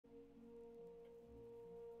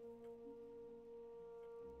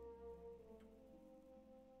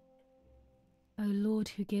Lord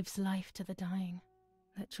who gives life to the dying,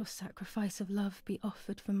 let your sacrifice of love be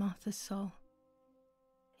offered for Martha's soul.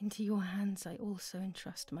 Into your hands I also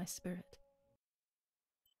entrust my spirit.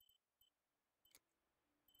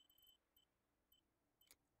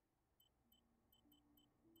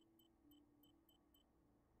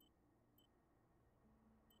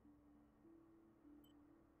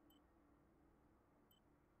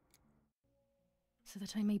 So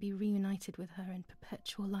that I may be reunited with her in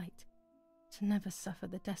perpetual light, to never suffer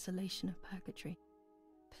the desolation of purgatory.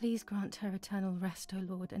 Please grant her eternal rest, O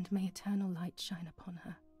Lord, and may eternal light shine upon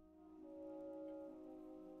her.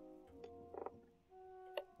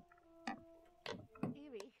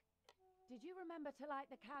 Eerie, did you remember to light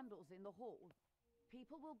the candles in the hall?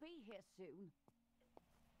 People will be here soon.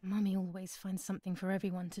 Mummy always finds something for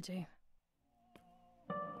everyone to do.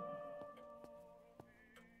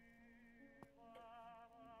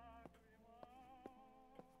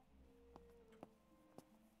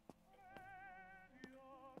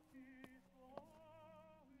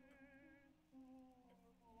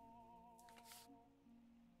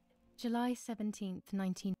 July 17th,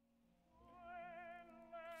 19...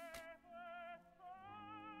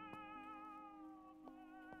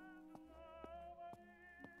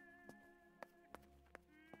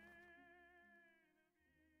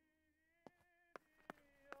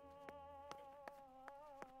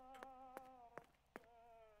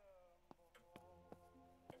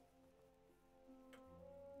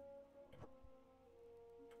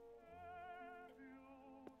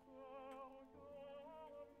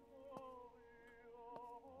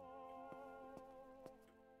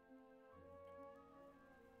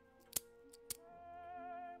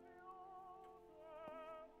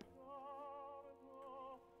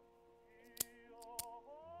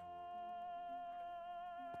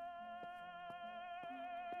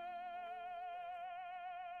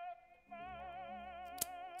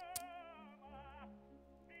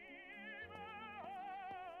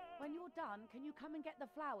 When you're done, can you come and get the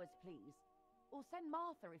flowers, please? Or send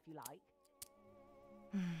Martha if you like.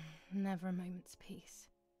 Never a moment's peace.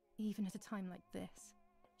 Even at a time like this.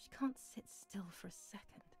 She can't sit still for a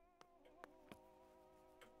second.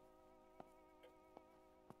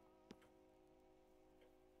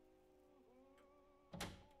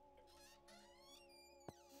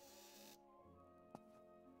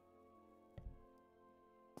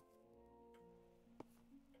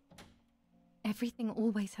 Everything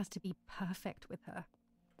always has to be perfect with her.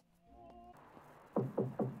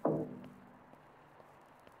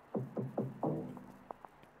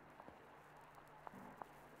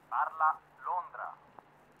 Parla Londra.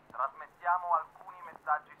 Trasmettiamo alcuni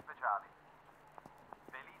messaggi speciali.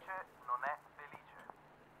 Felice non è felice.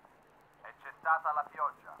 E c'è stata la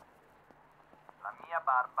pioggia. La mia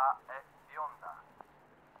barba è bionda.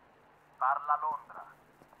 Parla Londra.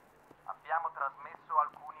 Abbiamo trasmesso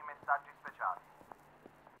alcuni messaggi speciali.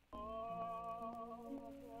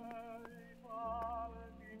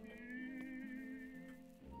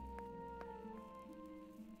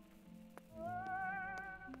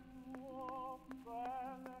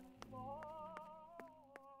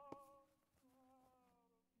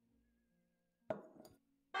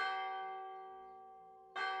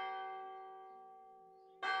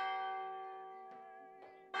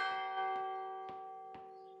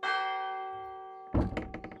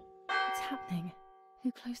 What's happening?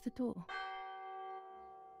 Who closed the door?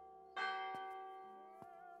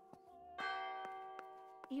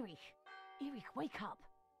 Erich, wake up!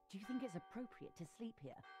 Do you think it's appropriate to sleep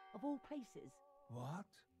here, of all places? What?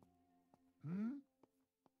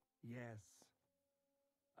 Yes.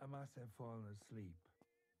 I must have fallen asleep.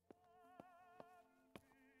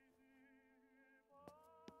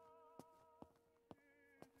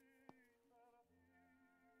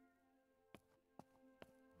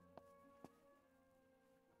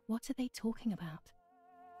 What are they talking about?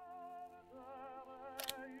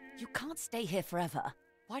 You can't stay here forever.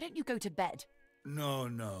 Why don't you go to bed?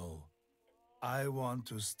 No. I want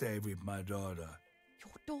to stay with my daughter.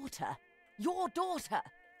 Your daughter? Your daughter?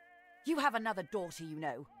 You have another daughter, you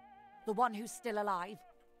know. The one who's still alive.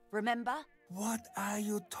 Remember? What are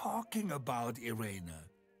you talking about, Irene?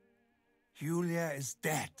 Julia is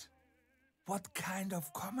dead. What kind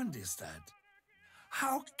of comment is that?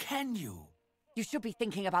 How can you? You should be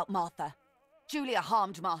thinking about Martha. Julia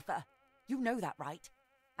harmed Martha. You know that, right?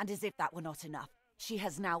 And as if that were not enough, she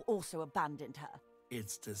has now also abandoned her.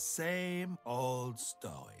 It's the same old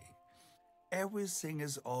story. Everything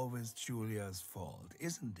is always Julia's fault,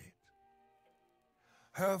 isn't it?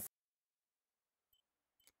 Her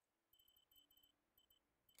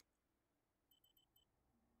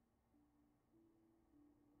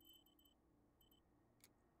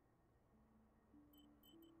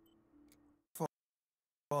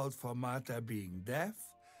fault for Martha being deaf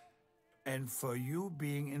and for you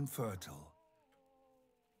being infertile.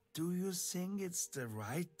 Do you think it's the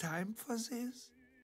right time for this?